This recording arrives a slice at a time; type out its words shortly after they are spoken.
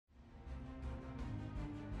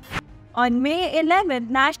On May 11th,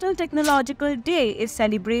 National Technological Day is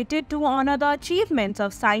celebrated to honor the achievements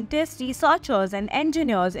of scientists, researchers, and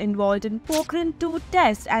engineers involved in Pokhran-II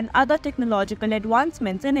tests and other technological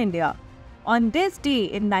advancements in India. On this day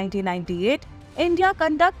in 1998, India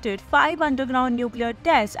conducted 5 underground nuclear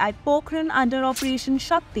tests at Pokhran under Operation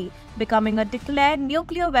Shakti, becoming a declared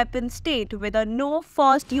nuclear weapon state with a no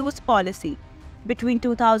first use policy. Between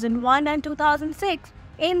 2001 and 2006,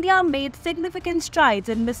 India made significant strides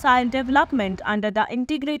in missile development under the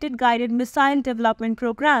Integrated Guided Missile Development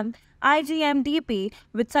Program (IGMDP),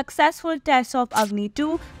 with successful tests of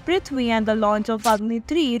Agni-II, Prithvi and the launch of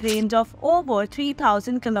Agni-III range of over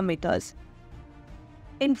 3,000 kilometers.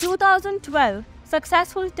 In 2012,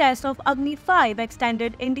 successful tests of Agni-V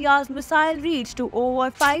extended India's missile reach to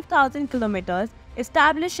over 5,000 kilometers,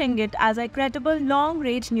 establishing it as a credible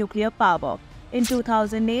long-range nuclear power. In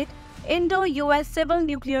 2008, Indo-US Civil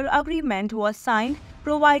Nuclear Agreement was signed,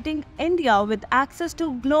 providing India with access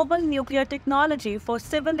to global nuclear technology for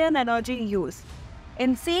civilian energy use.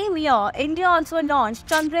 In same year, India also launched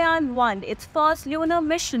Chandrayaan-1, its first lunar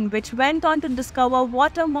mission, which went on to discover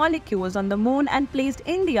water molecules on the moon and placed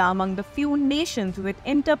India among the few nations with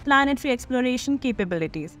interplanetary exploration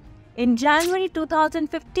capabilities. In January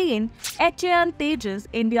 2015, HAL Tejas,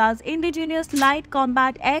 India's indigenous light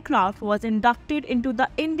combat aircraft, was inducted into the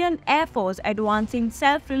Indian Air Force, advancing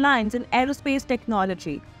self-reliance in aerospace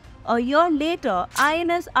technology. A year later,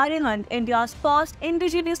 INS Arihant, India's first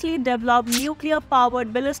indigenously developed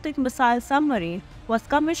nuclear-powered ballistic missile submarine, was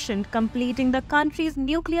commissioned, completing the country's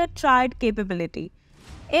nuclear triad capability.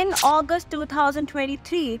 In August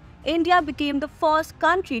 2023, India became the first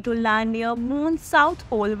country to land near Moon's South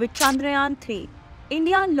Pole with Chandrayaan-3.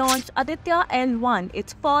 India launched Aditya L1,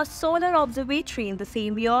 its first solar observatory in the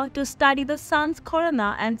same year, to study the Sun's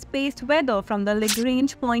corona and space weather from the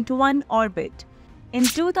Lagrange Point 1 orbit. In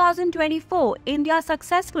 2024, India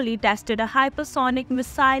successfully tested a hypersonic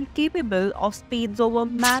missile capable of speeds over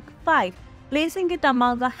Mach 5, placing it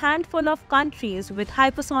among a handful of countries with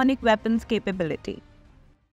hypersonic weapons capability.